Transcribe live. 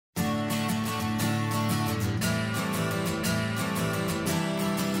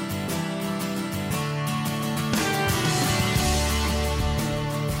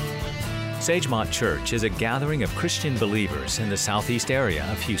Sagemont Church is a gathering of Christian believers in the southeast area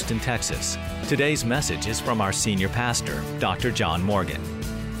of Houston, Texas. Today's message is from our senior pastor, Dr. John Morgan.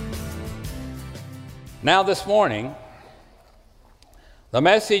 Now this morning, the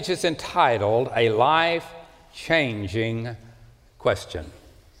message is entitled, A Life-Changing Question.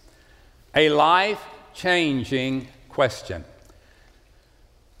 A life-changing question.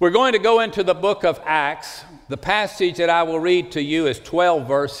 We're going to go into the book of Acts. The passage that I will read to you is 12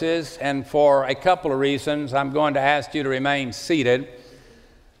 verses, and for a couple of reasons, I'm going to ask you to remain seated.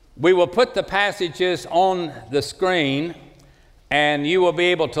 We will put the passages on the screen, and you will be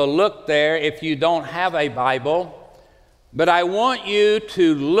able to look there if you don't have a Bible. But I want you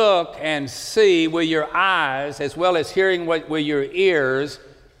to look and see with your eyes, as well as hearing with your ears,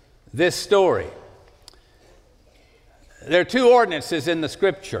 this story. There are two ordinances in the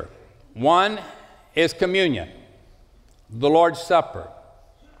Scripture. One is communion, the Lord's Supper.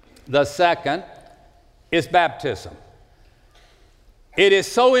 The second is baptism. It is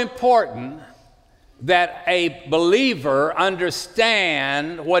so important that a believer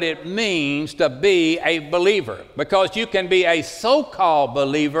understand what it means to be a believer, because you can be a so-called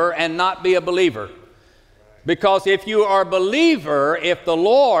believer and not be a believer. Because if you are a believer, if the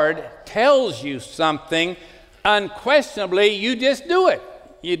Lord tells you something, unquestionably, you just do it.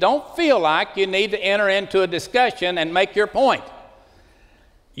 You don't feel like you need to enter into a discussion and make your point.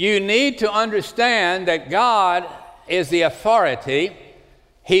 You need to understand that God is the authority.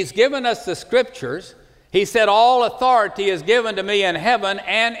 He's given us the Scriptures. He said, all authority is given to me in heaven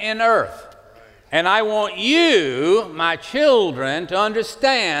and in earth. And I want you, my children, to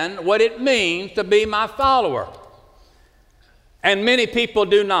understand what it means to be my follower. And many people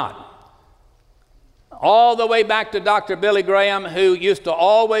do not. All the way back to Dr. Billy Graham, who used to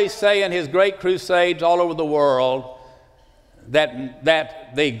always say in his great crusades all over the world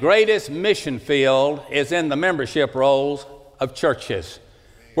that the greatest mission field is in the membership rolls of churches,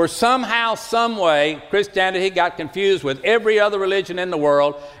 where somehow, some way, Christianity got confused with every other religion in the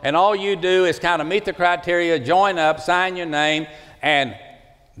world, and all you do is kind of meet the criteria, join up, sign your name, and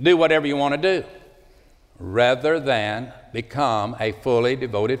do whatever you want to do, rather than become a fully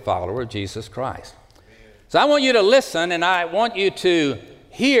devoted follower of Jesus Christ. So I want you to listen, and I want you to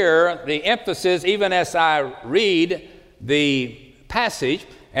hear the emphasis even as I read the passage,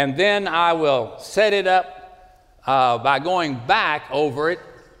 and then I will set it up by going back over it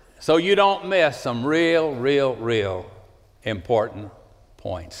so you don't miss some real important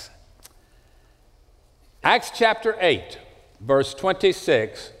points. Acts chapter 8, verse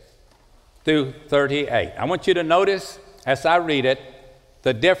 26 through 38. I want you to notice as I read it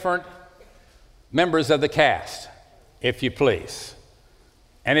the different members of the cast, if you please.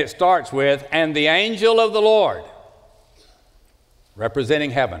 And it starts with, and the angel of the Lord,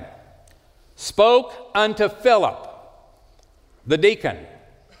 representing heaven, spoke unto Philip, the deacon.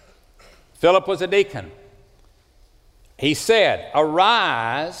 Philip was a deacon. He said,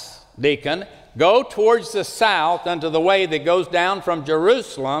 arise, deacon, go towards the south unto the way that goes down from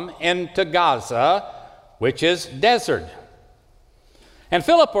Jerusalem into Gaza, which is desert. And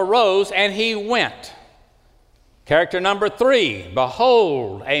Philip arose, and he went. Character number 3,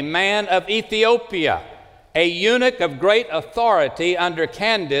 behold, a man of Ethiopia, a eunuch of great authority under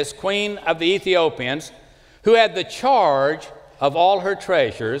Candace, queen of the Ethiopians, who had the charge of all her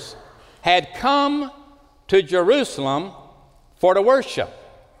treasures, had come to Jerusalem for to worship.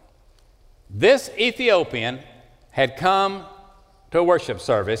 This Ethiopian had come to a worship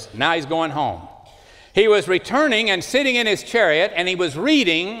service. Now he's going home. He was returning and sitting in his chariot, and he was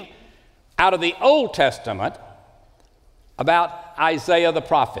reading out of the Old Testament about Isaiah the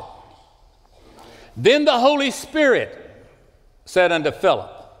prophet. Then the Holy Spirit said unto Philip,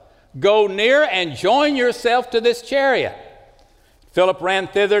 go near and join yourself to this chariot. Philip ran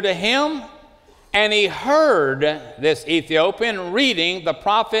thither to him, and he heard this Ethiopian reading the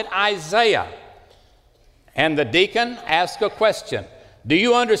prophet Isaiah. And the deacon asked a question, do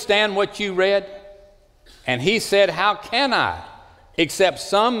you understand what you read? And he said, how can I, except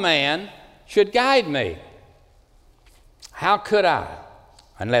some man should guide me? How could I,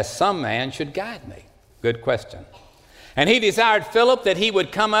 unless some man should guide me? Good question. And he desired Philip that he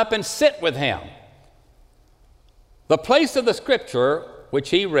would come up and sit with him. The place of the Scripture which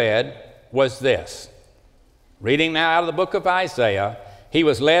he read was this. Reading now out of the book of Isaiah, he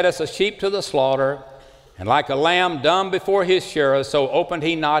was led as a sheep to the slaughter, and like a lamb dumb before his shearer, so opened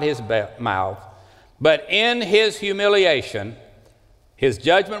he not his mouth. But in his humiliation, his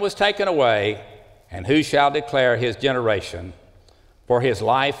judgment was taken away, and who shall declare his generation? For his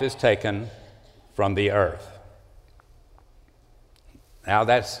life is taken from the earth. Now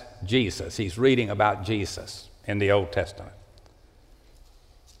that's Jesus. He's reading about Jesus in the Old Testament.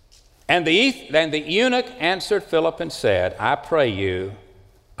 And the eunuch answered Philip and said, I pray you,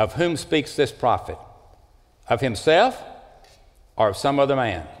 of whom speaks this prophet? Of himself or of some other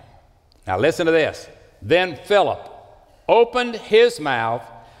man? Now listen to this. Then Philip opened his mouth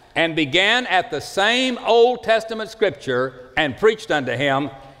and began at the same Old Testament scripture and preached unto him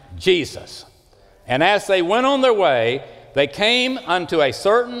Jesus. And as they went on their way, they came unto a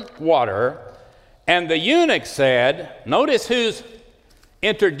certain water, and the eunuch said, notice who's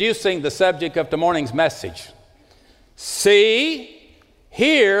introducing the subject of the morning's message. See,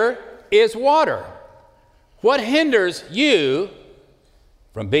 here is water. What hinders you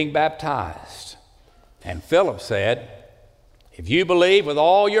from being baptized? And Philip said, if you believe with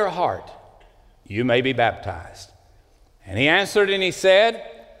all your heart, you may be baptized. And he answered and he said,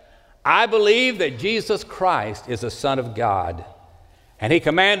 I believe that Jesus Christ is the Son of God. And he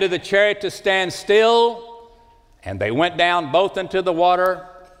commanded the chariot to stand still, and they went down both into the water,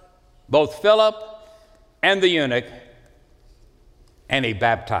 both Philip and the eunuch, and he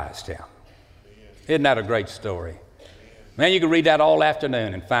baptized him. Isn't that a great story? Man, you can read that all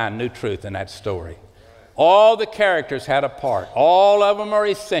afternoon and find new truth in that story. All the characters had a part. All of them are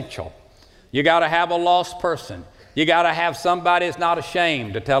essential. You got to have a lost person. You got to have somebody that's not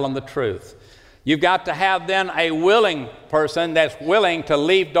ashamed to tell them the truth. You've got to have then a willing person that's willing to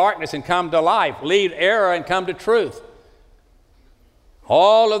leave darkness and come to life, leave error and come to truth.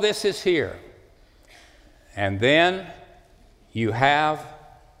 All of this is here. And then you have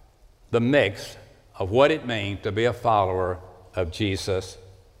the mix of what it means to be a follower of Jesus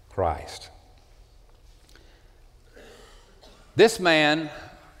Christ. This man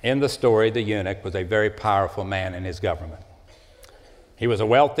in the story, the eunuch, was a very powerful man in his government. He was a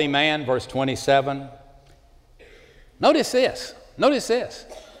wealthy man, verse 27. Notice this. Notice this.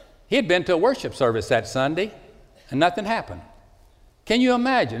 He had been to a worship service that Sunday, and nothing happened. Can you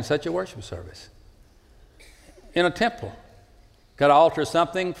imagine such a worship service? In a temple. Could I alter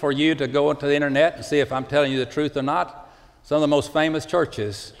something for you to go onto the internet and see if I'm telling you the truth or not? Some of the most famous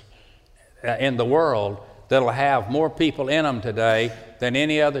churches in the world that'll have more people in them today than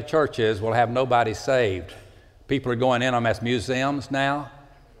any other churches will have nobody saved. People are going in them as museums now,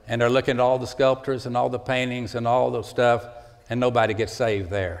 and they're looking at all the sculptures and all the paintings and all the stuff, and nobody gets saved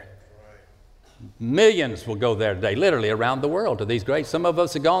there. Millions will go there today, literally around the world, to these great. Some of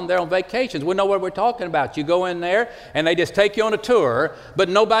us have gone there on vacations. We know what we're talking about. You go in there, and they just take you on a tour, but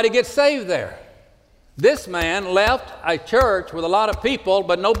nobody gets saved there. This man left a church with a lot of people,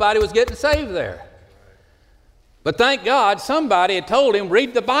 but nobody was getting saved there. But thank God somebody had told him,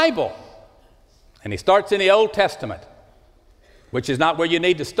 read the Bible. And he starts in the Old Testament, which is not where you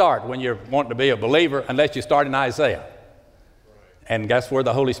need to start when you're wanting to be a believer unless you start in Isaiah. And that's where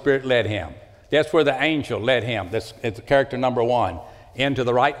the Holy Spirit led him. That's where the angel led him. That's character number one, into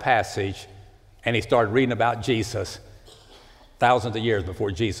the right passage. And he started reading about Jesus thousands of years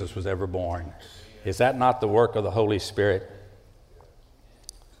before Jesus was ever born. Is that not the work of the Holy Spirit?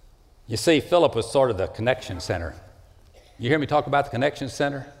 You see, Philip was sort of the connection center. You hear me talk about the connection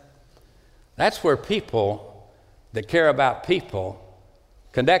center? That's where people that care about people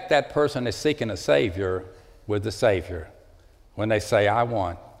connect that person that's seeking a Savior with the Savior when they say, I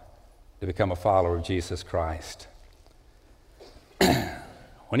want to become a follower of Jesus Christ.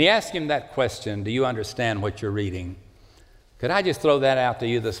 When you ask him that question, do you understand what you're reading? Could I just throw that out to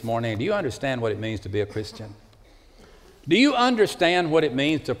you this morning? Do you understand what it means to be a Christian? Do you understand what it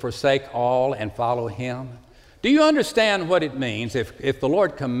means to forsake all and follow him? Do you understand what it means if the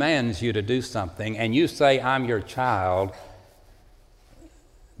Lord commands you to do something and you say, I'm your child,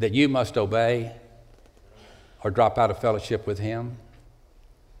 that you must obey or drop out of fellowship with him?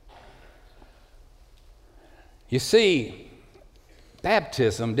 You see,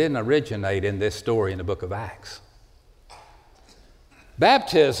 baptism didn't originate in this story in the book of Acts.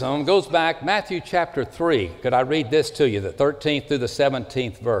 Baptism goes back, Matthew chapter 3. Could I read this to you, the 13th through the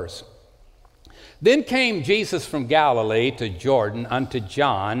 17th verse? Then came Jesus from Galilee to Jordan unto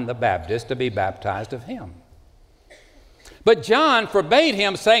John the Baptist to be baptized of him. But John forbade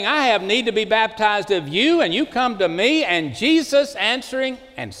him, saying, I have need to be baptized of you, and you come to me. And Jesus answering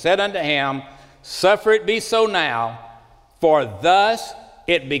and said unto him, Suffer it be so now, for thus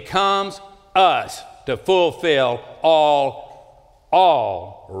it becomes us to fulfill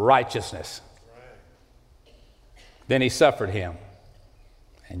all righteousness. Then he suffered him.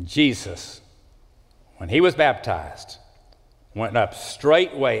 And Jesus, when he was baptized, went up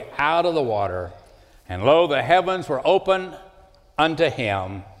straightway out of the water, and lo, the heavens were opened unto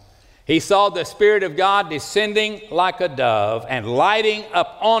him, he saw the Spirit of God descending like a dove and lighting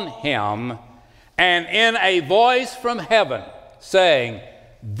up on him, and in a voice from heaven saying,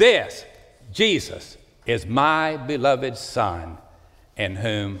 "This, Jesus, is my beloved Son, in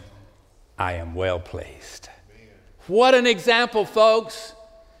whom I am well pleased." What an example, folks.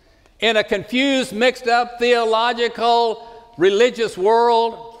 In a confused, mixed up, theological, religious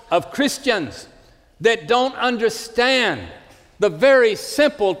world of Christians that don't understand the very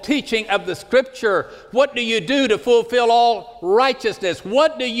simple teaching of the Scripture. What do you do to fulfill all righteousness?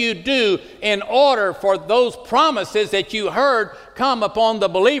 What do you do in order for those promises that you heard come upon the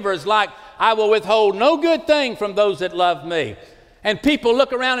believers, like, "I will withhold no good thing from those that love me"? And people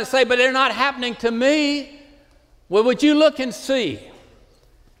look around and say, "But they're not happening to me." Well, would you look and see?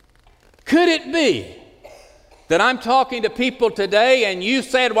 Could it be that I'm talking to people today and you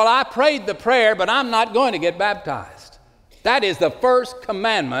said, "Well, I prayed the prayer, but I'm not going to get baptized"? That is the first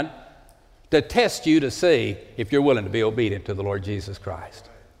commandment to test you to see if you're willing to be obedient to the Lord Jesus Christ.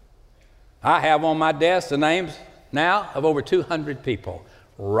 I have on my desk the names now of over 200 people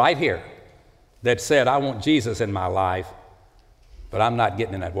right here that said, "I want Jesus in my life, but I'm not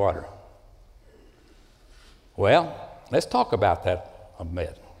getting in that water." Well, let's talk about that a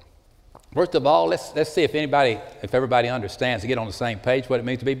bit. First of all, let's see if everybody understands, to get on the same page, what it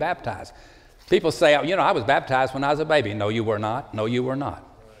means to be baptized. People say, "Oh, I was baptized when I was a baby." No, you were not. No, you were not.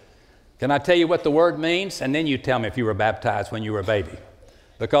 Can I tell you what the word means? And then you tell me if you were baptized when you were a baby.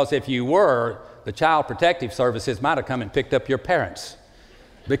 Because if you were, the Child Protective Services might have come and picked up your parents.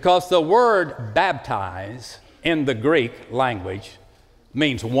 Because the word baptize in the Greek language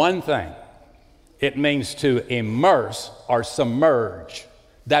means one thing. It means to immerse or submerge.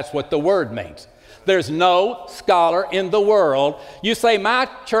 That's what the word means. There's no scholar in the world. You say, "My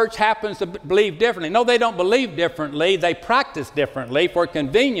church happens to believe differently." No, they don't believe differently. They practice differently for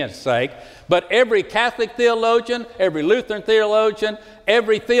convenience sake. But every Catholic theologian, every Lutheran theologian,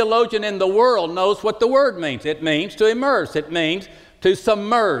 every theologian in the world knows what the word means. It means to immerse. It means to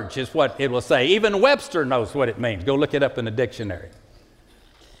submerge is what it will say. Even Webster knows what it means. Go look it up in the dictionary.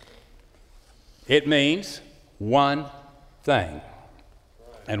 It means one thing.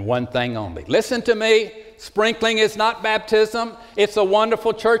 And one thing only. Listen to me. Sprinkling is not baptism. It's a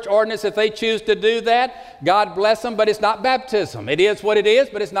wonderful church ordinance if they choose to do that. God bless them, but it's not baptism. It is what it is,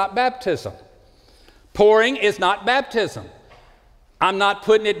 but it's not baptism. Pouring is not baptism. I'm not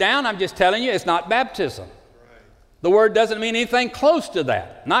putting it down. I'm just telling you it's not baptism. The word doesn't mean anything close to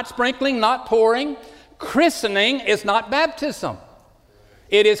that. Not sprinkling, not pouring. Christening is not baptism.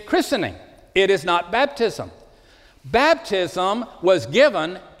 It is christening. It is not baptism. Baptism was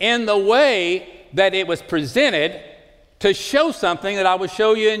given in the way that it was presented to show something that I will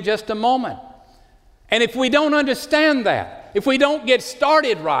show you in just a moment. And if we don't understand that, if we don't get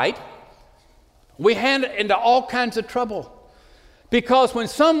started right, we hand it into all kinds of trouble. Because when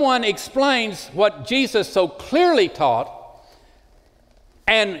someone explains what Jesus so clearly taught,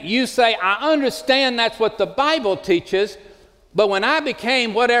 and you say, "I understand that's what the Bible teaches, but when I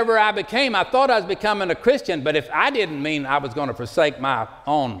became whatever I became, I thought I was becoming a Christian, but if I didn't mean I was going to forsake my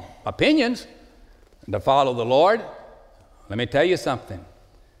own opinions to follow the Lord," let me tell you something.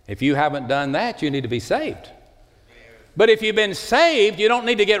 If you haven't done that, you need to be saved. But if you've been saved, you don't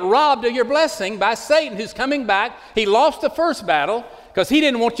need to get robbed of your blessing by Satan, who's coming back. He lost the first battle because he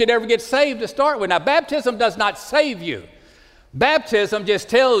didn't want you to ever get saved to start with. Now, baptism does not save you. Baptism just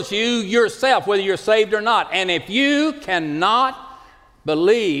tells you yourself whether you're saved or not. And if you cannot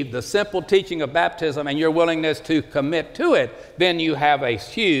believe the simple teaching of baptism and your willingness to commit to it, then you have a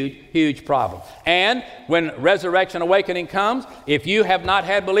huge, huge problem. And when Resurrection Awakening comes, if you have not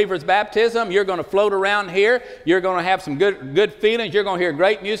had believers' baptism, you're going to float around here. You're going to have some good feelings. You're going to hear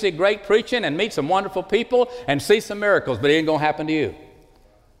great music, great preaching, and meet some wonderful people and see some miracles. But it ain't going to happen to you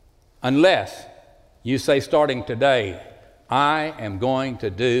unless you say, starting today, "I am going to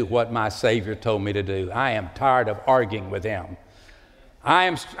do what my Savior told me to do. I am tired of arguing with Him.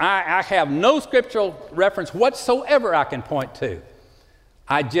 I have no scriptural reference whatsoever I can point to.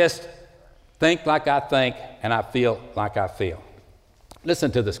 I just think like I think, and I feel like I feel."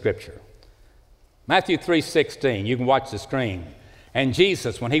 Listen to the scripture. Matthew 3:16. You can watch the screen. "And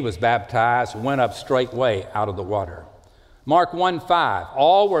Jesus, when he was baptized, went up straightway out of the water." Mark 1:5.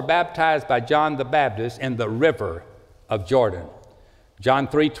 "All were baptized by John the Baptist in the river of Jordan." John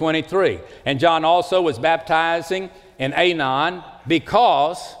 3:23. "And John also was baptizing in Aenon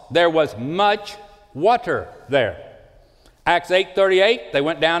because there was much water there." Acts 8:38. "They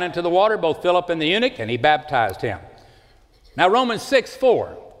went down into the water, both Philip and the eunuch, and he baptized him." Now Romans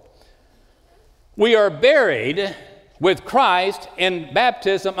 6:4. "We are buried with Christ in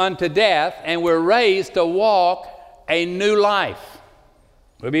baptism unto death, and we're raised to walk a new life.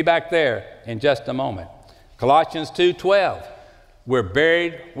 We'll be back there in just a moment. Colossians 2:12, we're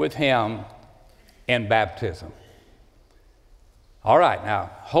buried with him in baptism. All right,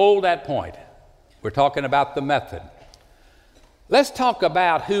 now hold that point. We're talking about the method. Let's talk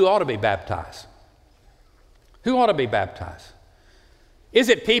about who ought to be baptized. Who ought to be baptized? Is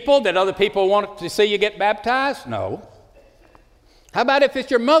it people that other people want to see you get baptized? No. How about if it's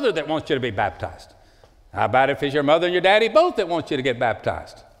your mother that wants you to be baptized? How about if it's your mother and your daddy both that want you to get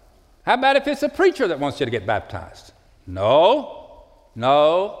baptized? How about if it's a preacher that wants you to get baptized? No,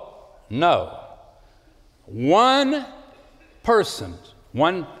 no, no. One person,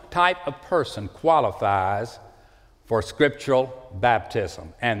 one type of person qualifies for scriptural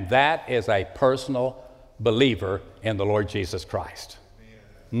baptism, and that is a personal believer in the Lord Jesus Christ.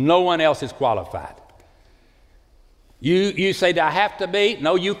 No one else is qualified. You say, do I have to be?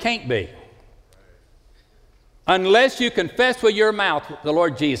 No, you can't be. Unless you confess with your mouth the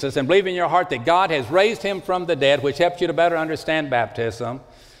Lord Jesus and believe in your heart that God has raised him from the dead, which helps you to better understand baptism,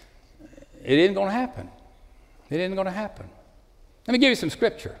 it isn't going to happen. It isn't going to happen. Let me give you some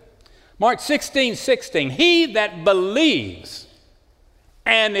scripture. Mark 16:16, he that believes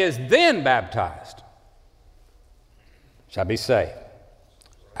and is then baptized shall be saved.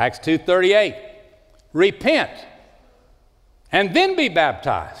 Acts 2:38, repent and then be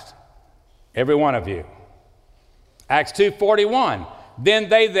baptized, every one of you. Acts 2:41, then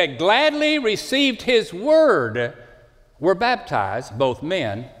they that gladly received his word were baptized, both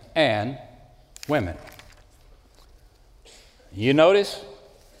men and women. You notice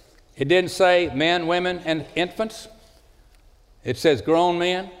it didn't say men, women, and infants. It says grown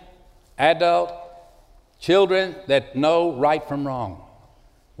men, adult, children that know right from wrong.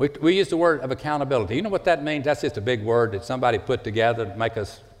 We use the word of accountability. You know what that means? That's just a big word that somebody put together to make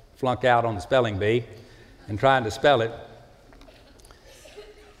us flunk out on the spelling bee and trying to spell it.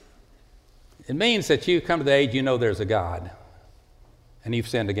 It means that you come to the age you know there's a God, and you've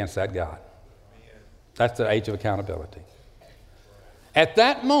sinned against that God. That's the age of accountability. At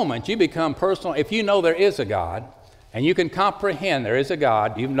that moment, you become personal. If you know there is a God, and you can comprehend there is a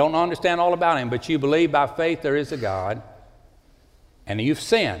God, you don't understand all about him, but you believe by faith there is a God, and you've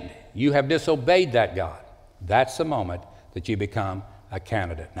sinned, you have disobeyed that God, that's the moment that you become a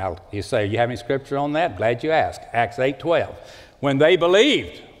candidate. Now, you say, you have any scripture on that? Glad you asked. Acts 8:12. When they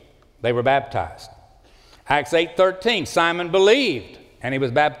believed, they were baptized. Acts 8:13, Simon believed, and he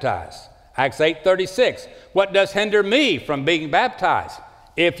was baptized. Acts 8:36, what does hinder me from being baptized?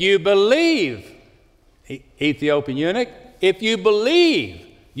 If you believe, Ethiopian eunuch, if you believe,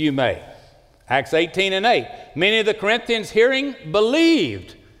 you may. Acts 18:8, many of the Corinthians hearing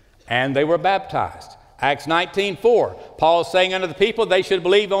believed, and they were baptized. Acts 19:4, Paul saying unto the people they should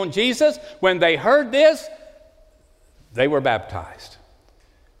believe on Jesus. When they heard this, they were baptized.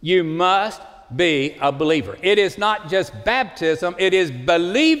 You must be a believer. It is not just baptism, it is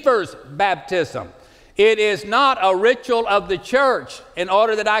believer's baptism. It is not a ritual of the church. In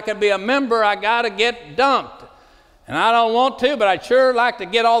order that I can be a member, I got to get dunked. And I don't want to, but I'd sure like to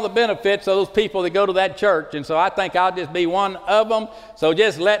get all the benefits of those people that go to that church. And so I think I'll just be one of them. So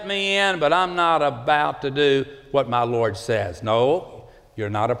just let me in, but I'm not about to do what my Lord says. No, you're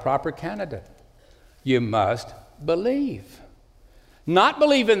not a proper candidate. You must believe. Not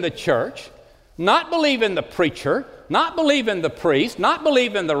believe in the church, not believe in the preacher, not believe in the priest, not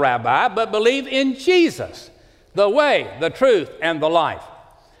believe in the rabbi, but believe in Jesus, the way, the truth, and the life.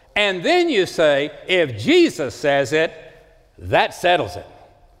 And then you say, if Jesus says it, that settles it.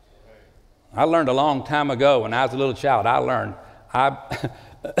 I learned a long time ago when I was a little child, I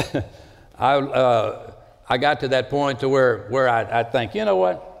got to that point to where I think, you know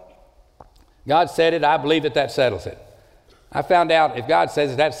what? God said it, I believe it, that settles it. I found out if God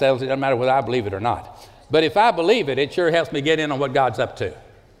says it, that settles it. It doesn't matter whether I believe it or not. But if I believe it, it sure helps me get in on what God's up to.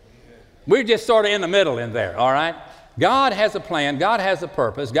 We're just sort of in the middle in there, all right? God has a plan. God has a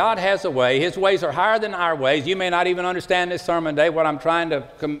purpose. God has a way. His ways are higher than our ways. You may not even understand this sermon today, what I'm trying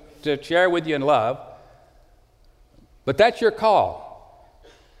to share with you in love. But that's your call.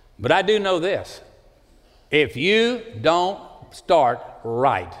 But I do know this. If you don't start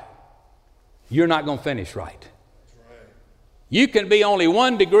right, you're not going to finish right. You can be only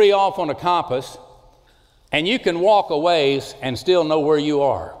 1 degree off on a compass, and you can walk a ways and still know where you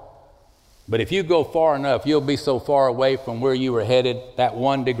are. But if you go far enough, you'll be so far away from where you were headed, that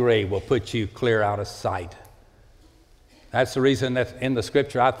 1 degree will put you clear out of sight. That's the reason that in the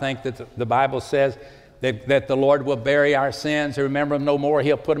scripture, I think that the Bible says that the Lord will bury our sins and remember them no more.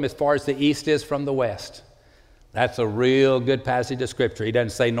 He'll put them as far as the east is from the west. That's a real good passage of Scripture. He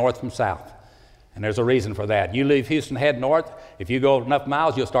doesn't say north from south. And there's a reason for that. You leave Houston, head north. If you go enough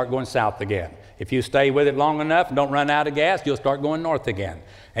miles, you'll start going south again. If you stay with it long enough and don't run out of gas, you'll start going north again.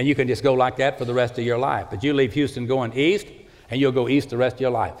 And you can just go like that for the rest of your life. But you leave Houston going east, and you'll go east the rest of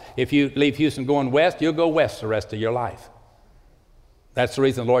your life. If you leave Houston going west, you'll go west the rest of your life. That's the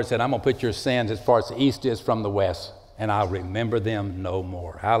reason the Lord said, I'm going to put your sins as far as the east is from the west, and I'll remember them no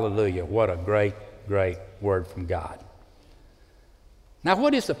more. Hallelujah. What a great, great word from God. Now,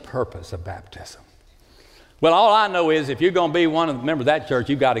 what is the purpose of baptism? Well, all I know is if you're going to be one of the members of that church,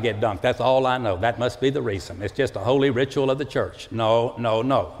 you've got to get dunked. That's all I know. That must be the reason. It's just a holy ritual of the church. No,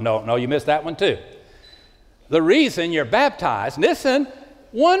 you missed that one too. The reason you're baptized, listen,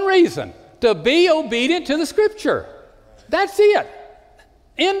 one reason, to be obedient to the Scripture. That's it.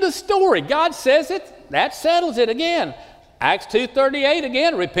 End of story. God says it. That settles it again. Acts 2:38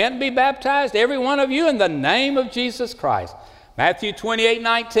 again, repent and be baptized, every one of you, in the name of Jesus Christ. Matthew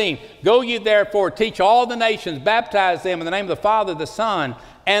 28:19, go ye therefore, teach all the nations, baptize them in the name of the Father, the Son,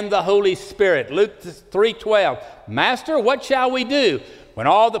 and the Holy Spirit. Luke 3:12, Master, what shall we do? When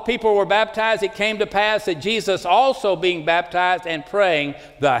all the people were baptized, it came to pass that Jesus also being baptized and praying,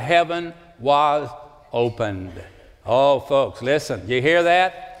 the heaven was opened. Oh, folks, listen, you hear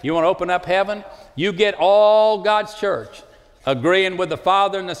that? You want to open up heaven? You get all God's church agreeing with the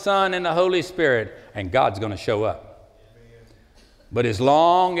Father and the Son and the Holy Spirit, and God's going to show up. But as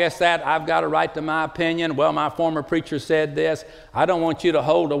long as that I've got a right to my opinion, well, my former preacher said this, I don't want you to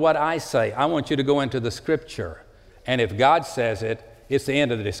hold to what I say. I want you to go into the Scripture. And if God says it, it's the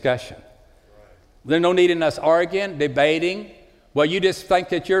end of the discussion. There's no need in us arguing, debating. Well, you just think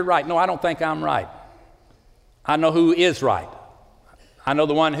that you're right. No, I don't think I'm right. I know who is right. I know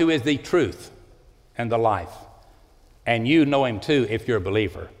the one who is the truth and the life. And you know him too if you're a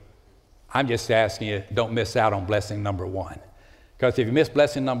believer. I'm just asking you, don't miss out on blessing number one. Because if you miss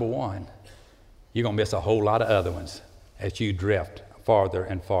blessing number one, you're going to miss a whole lot of other ones as you drift farther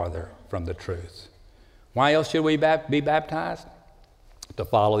and farther from the truth. Why else should we be baptized? To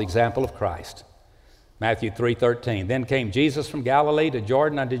follow the example of Christ. Matthew 3:13. Then came Jesus from Galilee to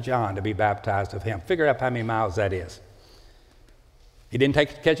Jordan unto John to be baptized of him. Figure out how many miles that is. He didn't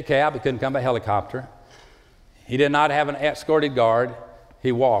catch a cab. He couldn't come by helicopter. He did not have an escorted guard.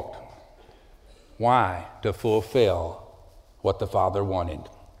 He walked. Why? To fulfill what the Father wanted.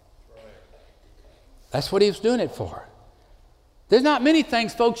 That's what he was doing it for. There's not many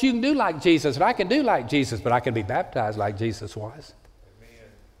things, folks, you can do like Jesus, and I can do like Jesus, but I can be baptized like Jesus was. Amen.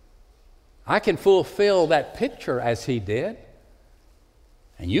 I can fulfill that picture as he did,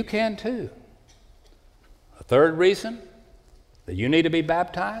 and you can too. The third reason that you need to be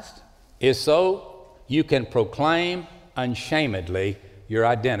baptized is so you can proclaim unashamedly your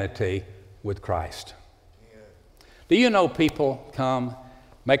identity with Christ. Do you know people come,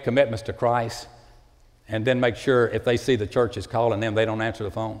 make commitments to Christ, and then make sure if they see the church is calling them, they don't answer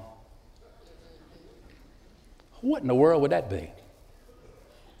the phone? What in the world would that be?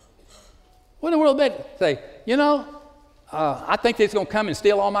 What in the world would that say? You know, I think they're going to come and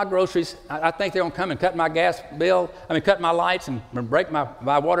steal all my groceries. I think they're going to come and cut my gas bill. Cut my lights and break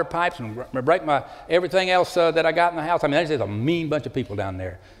my water pipes and break my everything else that I got in the house. There's just a mean bunch of people down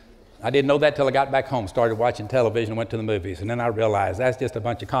there. I didn't know that till I got back home, started watching television, went to the movies, and then I realized that's just a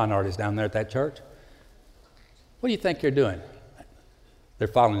bunch of con artists down there at that church. What do you think you're doing? They're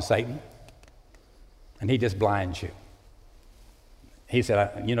following Satan, and he just blinds you. He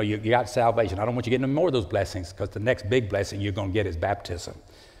said, you got salvation. I don't want you getting more of those blessings, because the next big blessing you're going to get is baptism.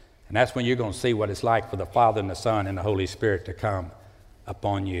 And that's when you're going to see what it's like for the Father and the Son and the Holy Spirit to come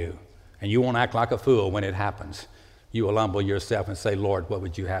upon you. And you won't act like a fool when it happens. You will humble yourself and say, Lord, what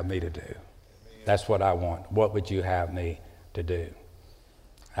would you have me to do? Amen. That's what I want. What would you have me to do?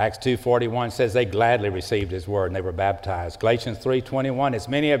 Acts 2:41 says they gladly received his word and they were baptized. Galatians 3:21, as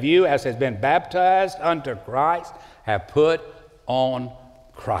many of you as has been baptized unto Christ have put on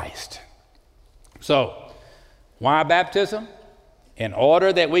Christ. So, why baptism? In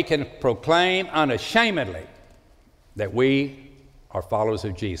order that we can proclaim unashamedly that we are followers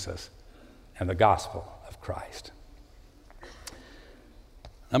of Jesus and the gospel of Christ.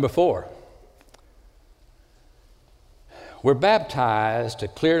 Number 4, we're baptized to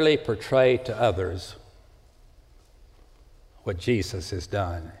clearly portray to others what Jesus has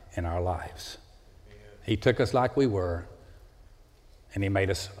done in our lives. He took us like we were, and he made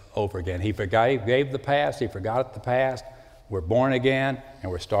us over again. He forgave the past, he forgot the past. We're born again, and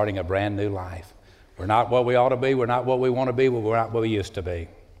we're starting a brand new life. We're not what we ought to be, we're not what we want to be, we're not what we used to be.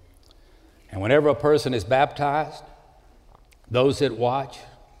 And whenever a person is baptized, those that watch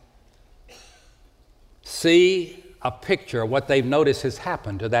see a picture of what they've noticed has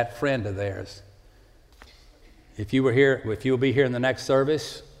happened to that friend of theirs. If you will be here in the next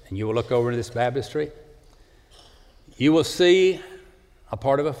service and you will look over into this baptistry, you will see a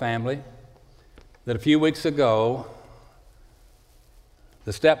part of a family that a few weeks ago,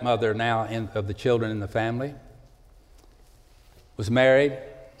 the stepmother now of the children in the family was married,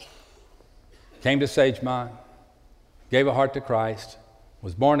 came to Sagemont, gave a heart to Christ,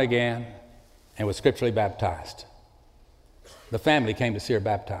 was born again, and was scripturally baptized. The family came to see her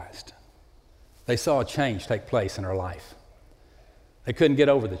baptized. They saw a change take place in her life. They couldn't get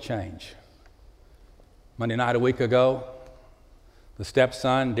over the change. Monday night a week ago, the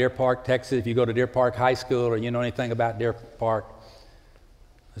stepson, Deer Park, Texas. If you go to Deer Park High School or you know anything about Deer Park,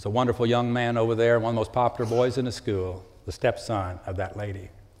 there's a wonderful young man over there, one of the most popular boys in the school, the stepson of that lady.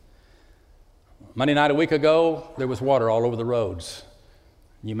 Monday night a week ago, there was water all over the roads.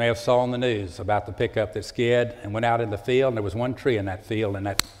 You may have saw on the news about the pickup that skid and went out in the field, and there was one tree in that field, and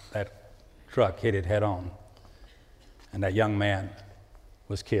that truck hit it head on. And that young man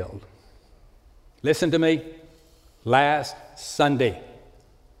was killed. Listen to me. Last Sunday,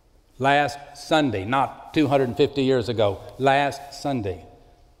 not 250 years ago, last Sunday,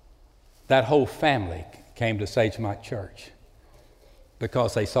 that whole family came to Sagemont Church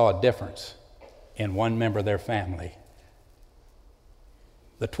because they saw a difference in one member of their family.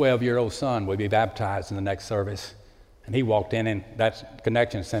 The 12-year-old son would be baptized in the next service, and he walked in that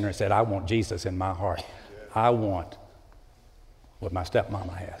connection center and said, I want Jesus in my heart. I want what my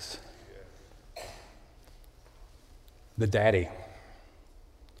stepmama has. The daddy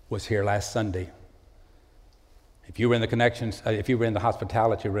was here last Sunday. If you were in the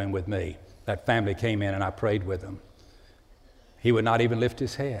hospitality room with me, that family came in and I prayed with them. He would not even lift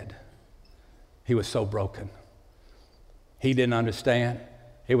his head. He was so broken. He didn't understand.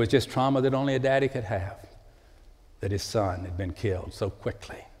 It was just trauma that only a daddy could have, that his son had been killed so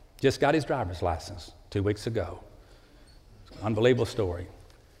quickly. Just got his driver's license 2 weeks ago. Unbelievable story.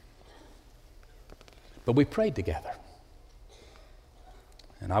 But we prayed together.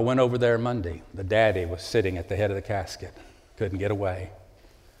 And I went over there Monday. The daddy was sitting at the head of the casket. Couldn't get away.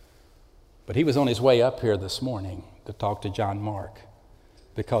 But he was on his way up here this morning to talk to John Mark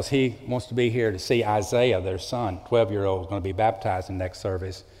because he wants to be here to see Isaiah, their son, 12-year-old, going to be baptized in next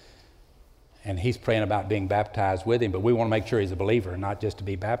service. And he's praying about being baptized with him, but we want to make sure he's a believer, not just to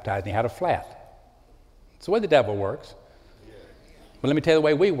be baptized. And he had a flat. It's the way the devil works. But let me tell you the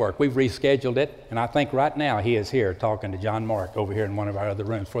way we work. We've rescheduled it, and I think right now he is here talking to John Mark over here in one of our other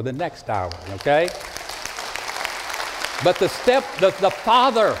rooms for the next hour, okay? But the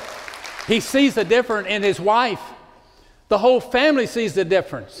father, he sees the difference in his wife. The whole family sees the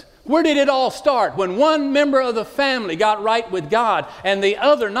difference. Where did it all start? When one member of the family got right with God, and the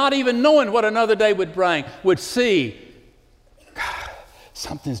other, not even knowing what another day would bring, would see, God,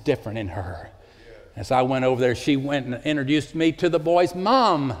 something's different in her. As I went over there, she went and introduced me to the boy's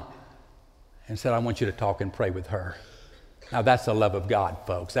mom and said, I want you to talk and pray with her. Now, that's the love of God,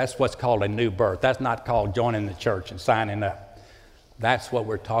 folks. That's what's called a new birth. That's not called joining the church and signing up. That's what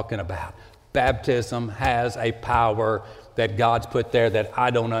we're talking about. Baptism has a power that God's put there that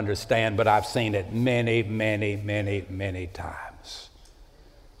I don't understand, but I've seen it many, many, many, many times.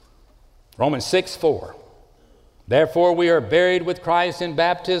 Romans 6:4. Therefore, we are buried with Christ in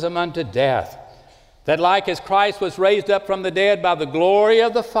baptism unto death, that like as Christ was raised up from the dead by the glory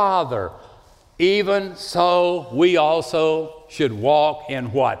of the Father, even so we also should walk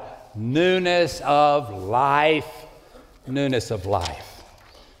in what? Newness of life. Newness of life.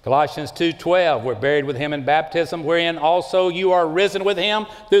 Colossians 2:12, we're buried with him in baptism, wherein also you are risen with him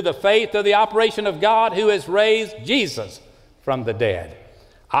through the faith of the operation of God who has raised Jesus from the dead.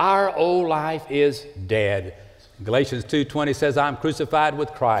 Our old life is dead. Galatians 2:20 says, I'm crucified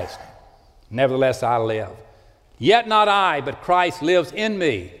with Christ. Nevertheless, I live. Yet not I, but Christ lives in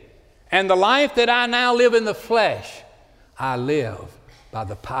me. And the life that I now live in the flesh, I live by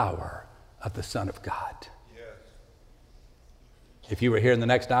the power of the Son of God. Yes. If you were here in the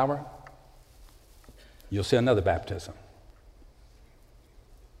next hour, you'll see another baptism.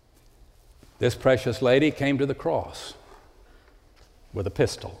 This precious lady came to the cross with a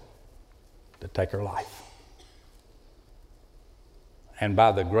pistol to take her life. And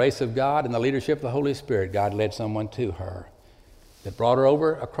by the grace of God and the leadership of the Holy Spirit, God led someone to her that brought her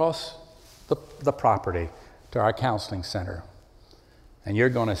over across the property to our counseling center. And you're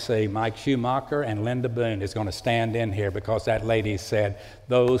going to see Mike Schumacher and Linda Boone is going to stand in here because that lady said,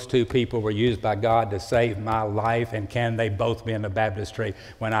 those two people were used by God to save my life, and can they both be in the baptistry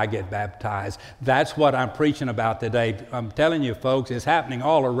when I get baptized? That's what I'm preaching about today. I'm telling you, folks, it's happening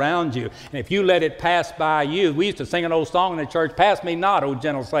all around you. And if you let it pass by you, we used to sing an old song in the church, pass me not, O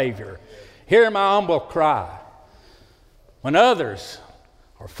gentle Savior. Hear my humble cry. When others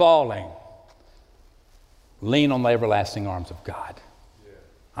are falling, lean on the everlasting arms of God.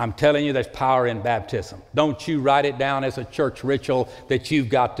 I'm telling you, there's power in baptism. Don't you write it down as a church ritual that you've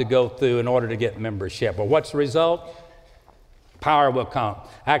got to go through in order to get membership. Well, what's the result? Power will come.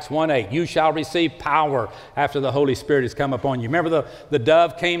 Acts 1:8, you shall receive power after the Holy Spirit has come upon you. Remember the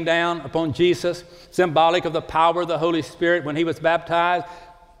dove came down upon Jesus, symbolic of the power of the Holy Spirit when he was baptized.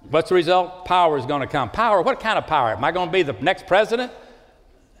 What's the result? Power is going to come. Power, what kind of power? Am I going to be the next president?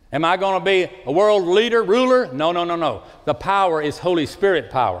 Am I going to be a world leader, ruler? No, no, no, no. The power is Holy Spirit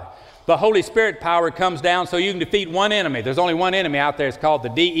power. The Holy Spirit power comes down so you can defeat one enemy. There's only one enemy out there. It's called the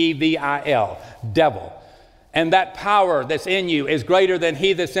D-E-V-I-L, devil. And that power that's in you is greater than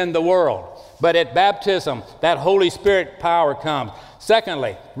he that's in the world. But at baptism, that Holy Spirit power comes.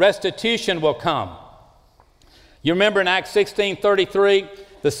 Secondly, restitution will come. You remember in Acts 16:33,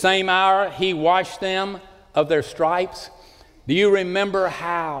 the same hour he washed them of their stripes? Do you remember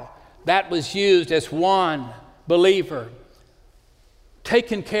how that was used as one believer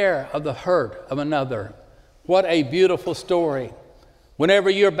taking care of the hurt of another? What a beautiful story. Whenever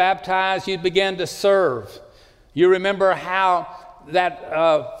you're baptized, you begin to serve. You remember how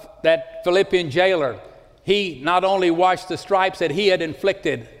that Philippian jailer, he not only washed the stripes that he had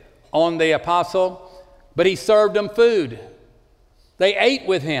inflicted on the apostle, but he served them food. They ate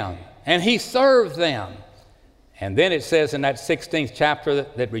with him, and he served them. And then it says in that 16th chapter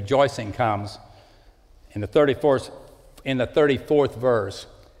that rejoicing comes. In the 34th verse,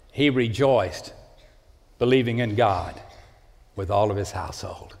 he rejoiced, believing in God with all of his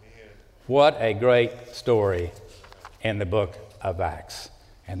household. What a great story in the book of Acts.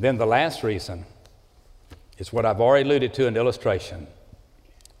 And then the last reason is what I've already alluded to in the illustration,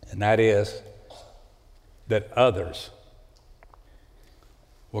 and that is that others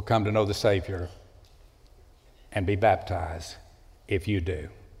will come to know the Savior and be baptized if you do.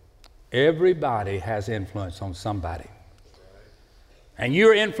 Everybody has influence on somebody. And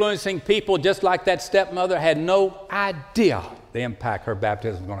you're influencing people just like that stepmother had no idea the impact her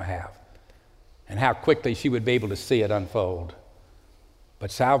baptism is going to have and how quickly she would be able to see it unfold.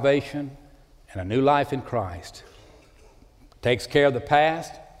 But salvation and a new life in Christ takes care of the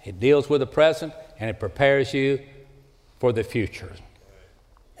past, it deals with the present, and it prepares you for the future.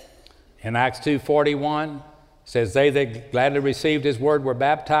 In Acts 2:41, says they that gladly received his word were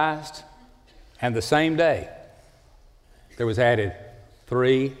baptized, and the same day there was added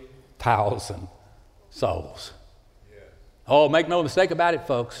 3,000 souls. Yeah. Oh, make no mistake about it,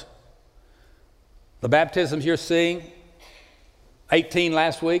 folks. The baptisms you're seeing, 18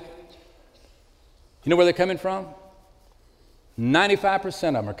 last week, you know where they're coming from? 95%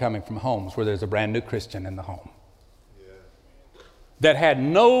 of them are coming from homes where there's a brand new Christian in the home. Yeah. That had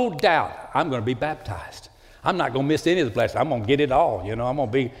no doubt, I'm going to be baptized. I'm not going to miss any of the blessings. I'm going to get it all, you know. I'm going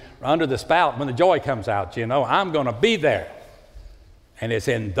to be under the spout when the joy comes out, you know. I'm going to be there. And it's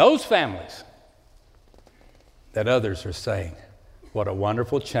in those families that others are saying, what a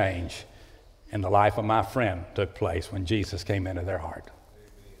wonderful change in the life of my friend took place when Jesus came into their heart.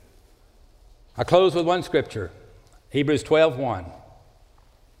 Amen. I close with one scripture, Hebrews 12:1.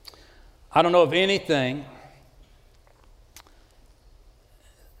 I don't know of anything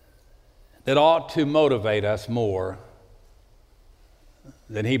that ought to motivate us more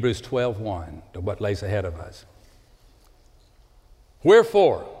than Hebrews 12:1 to what lays ahead of us.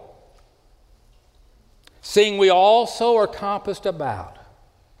 Wherefore, seeing we also are compassed about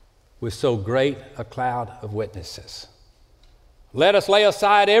with so great a cloud of witnesses, let us lay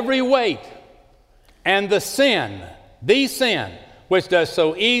aside every weight and the sin which does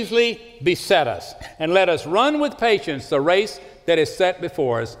so easily beset us, and let us run with patience the race that is set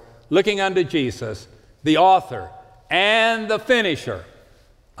before us, looking unto Jesus, the author and the finisher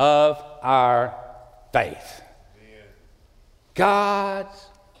of our faith. Amen. God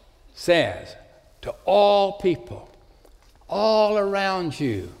says to all people, all around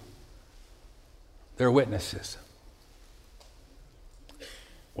you, they're witnesses.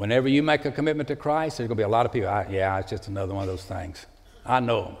 Whenever you make a commitment to Christ, there's going to be a lot of people, it's just another one of those things. I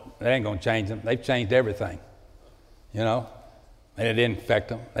know them. It ain't going to change them. They've changed everything, you know. And it didn't affect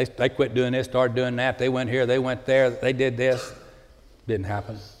them. They quit doing this, started doing that. They went here, they went there, they did this. Didn't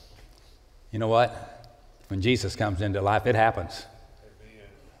happen. You know what? When Jesus comes into life, it happens.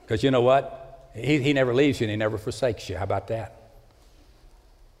 Because you know what? He never leaves you and he never forsakes you. How about that?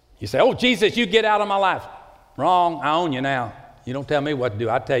 You say, oh, Jesus, you get out of my life. Wrong. I own you now. You don't tell me what to do.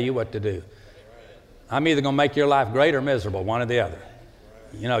 I tell you what to do. I'm either going to make your life great or miserable, one or the other.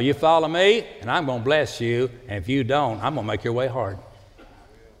 You know, you follow me, and I'm going to bless you. And if you don't, I'm going to make your way hard.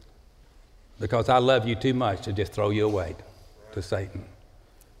 Because I love you too much to just throw you away to Satan.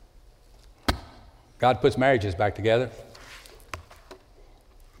 God puts marriages back together.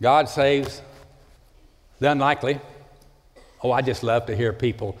 God saves the unlikely. Oh, I just love to hear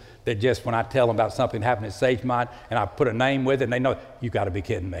people that just when I tell them about something happening at Sagemont and I put a name with it and they know, you got to be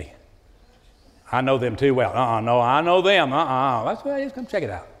kidding me. I know them too well. No, I know them. That's why, just come check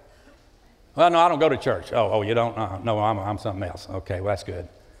it out. Well, no, I don't go to church. Oh, you don't? No, I'm something else. Okay, well, that's good.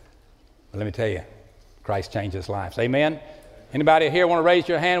 But let me tell you, Christ changes lives. Amen? Anybody here want to raise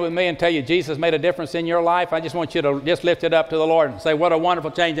your hand with me and tell you Jesus made a difference in your life? I just want you to just lift it up to the Lord and say, what a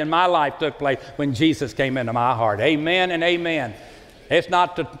wonderful change in my life took place when Jesus came into my heart. Amen and amen. It's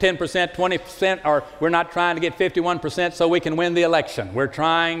not to 10%, 20%, or we're not trying to get 51% so we can win the election. We're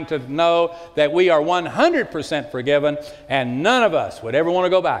trying to know that we are 100% forgiven, and none of us would ever want to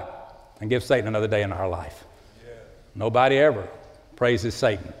go back and give Satan another day in our life. Yeah. Nobody ever praises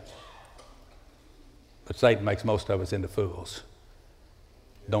Satan. But Satan makes most of us into fools.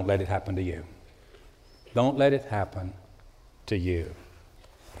 Don't let it happen to you. Don't let it happen to you.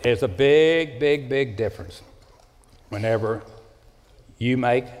 There's a big, big, big difference whenever you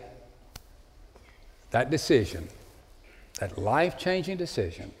make that decision, that life-changing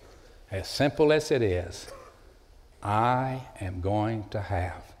decision, as simple as it is, I am going to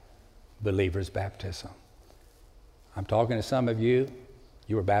have believer's baptism. I'm talking to some of you,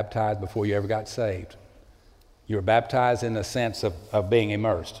 you were baptized before you ever got saved. You were baptized in the sense of being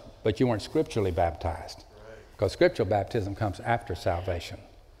immersed, but you weren't scripturally baptized, because scriptural baptism comes after salvation.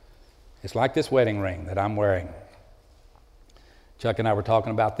 It's like this wedding ring that I'm wearing. Chuck and I were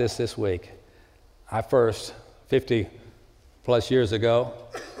talking about this week. I first, 50 plus years ago,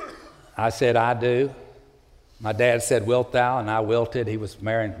 I said, I do. My dad said, wilt thou? And I wilted. He was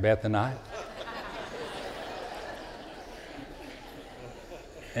marrying Beth and I.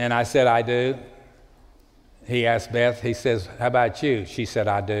 And I said, I do. He asked Beth, he says, how about you? She said,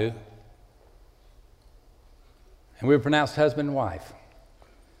 I do. And we were pronounced husband and wife.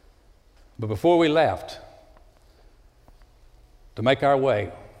 But before we left to make our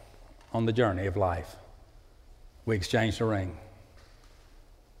way on the journey of life, we exchanged a ring.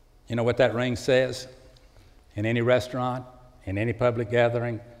 You know what that ring says? In any restaurant, in any public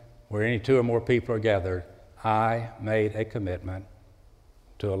gathering, where any two or more people are gathered, I made a commitment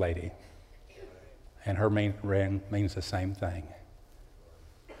to a lady. And her ring means the same thing.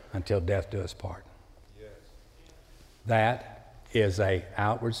 Until death do us part. Yes. That is an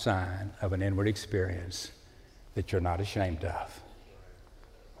outward sign of an inward experience that you're not ashamed of.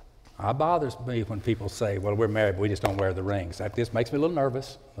 It bothers me when people say, well, we're married, but we just don't wear the rings. That just makes me a little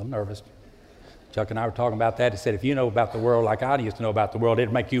nervous. Chuck and I were talking about that. He said, if you know about the world like I used to know about the world,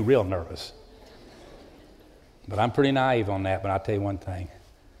 it'd make you real nervous. But I'm pretty naive on that, but I'll tell you one thing.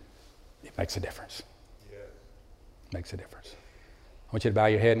 It makes a difference. Makes a difference. I want you to bow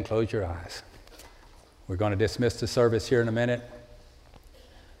your head and close your eyes. We're going to dismiss the service here in a minute.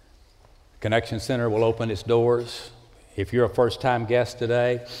 Connection Center will open its doors. If you're a first-time guest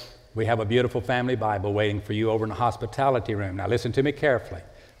today, we have a beautiful family Bible waiting for you over in the hospitality room. Now listen to me carefully.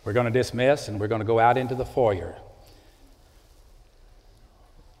 We're going to dismiss and we're going to go out into the foyer.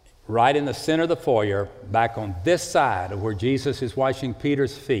 Right in the center of the foyer, back on this side of where Jesus is washing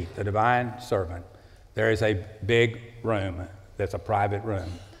Peter's feet, the divine servant, there is a big room that's a private room.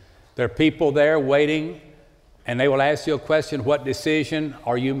 There are people there waiting, and they will ask you a question, what decision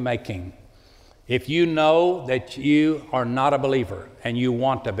are you making? If you know that you are not a believer and you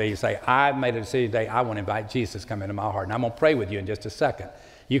want to be, you say, I've made a decision today, I want to invite Jesus to come into my heart. And I'm going to pray with you in just a second.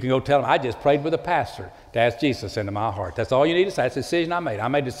 You can go tell them, I just prayed with a pastor to ask Jesus into my heart. That's all you need to say. That's the decision I made. I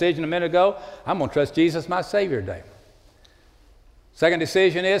made a decision a minute ago. I'm going to trust Jesus my Savior today. Second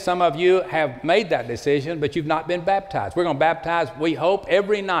decision is some of you have made that decision, but you've not been baptized. We're going to baptize, we hope,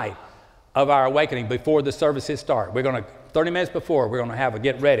 every night of our awakening before the services start. We're going to, 30 minutes before, we're going to have a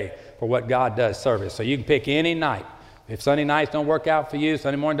get ready for what God does service. So you can pick any night. If Sunday nights don't work out for you,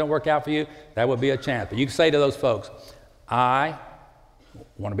 Sunday morning don't work out for you, that would be a chance. But you can say to those folks, I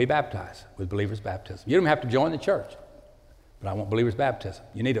want to be baptized with believer's baptism. You don't have to join the church, but I want believer's baptism.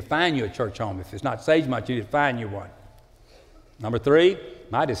 You need to find you a church home. If it's not Sagemont, you need to find you one. Number 3,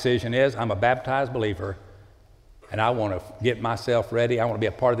 my decision is I'm a baptized believer and I want to get myself ready. I want to be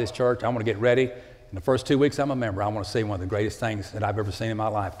a part of this church. I want to get ready In the first 2 weeks I'm a member, I want to see one of the greatest things that I've ever seen in my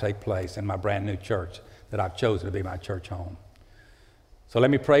life take place in my brand new church that I've chosen to be my church home. So let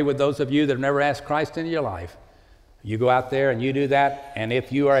me pray with those of you that have never asked Christ into your life. You go out there and you do that, and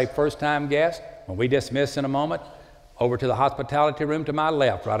if you are a first-time guest, when we dismiss in a moment, over to the hospitality room to my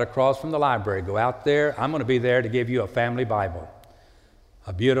left, right across from the library, go out there. I'm going to be there to give you a family Bible,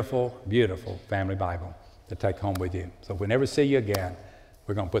 a beautiful, beautiful family Bible to take home with you. So if we never see you again,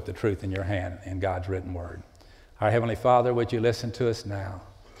 we're going to put the truth in your hand in God's written word. Our Heavenly Father, would you listen to us now?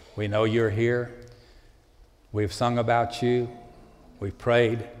 We know you're here. We've sung about you. We've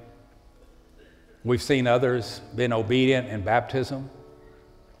prayed. We've seen others been obedient in baptism.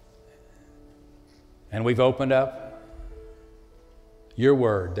 And we've opened up your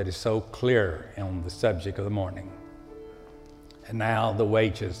word that is so clear on the subject of the morning. And now the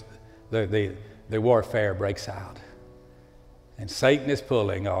wages, the warfare breaks out. And Satan is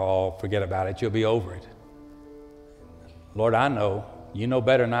pulling, oh, forget about it, you'll be over it. Lord, I know, you know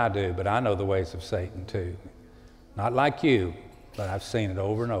better than I do, but I know the ways of Satan too. Not like you, but I've seen it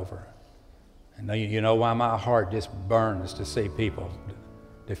over and over. And you know why my heart just burns to see people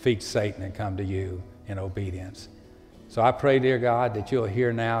defeat Satan and come to you in obedience. So I pray, dear God, that you'll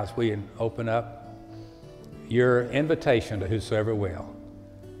hear now as we open up your invitation to whosoever will,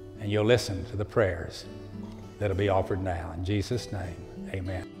 and you'll listen to the prayers that'll be offered now. In Jesus' name,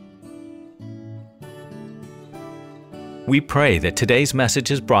 amen. We pray that today's message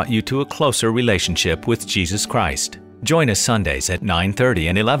has brought you to a closer relationship with Jesus Christ. Join us Sundays at 9:30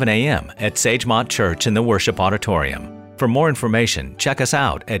 and 11 a.m. at Sagemont Church in the Worship Auditorium. For more information, check us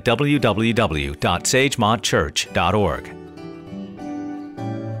out at www.sagemontchurch.org.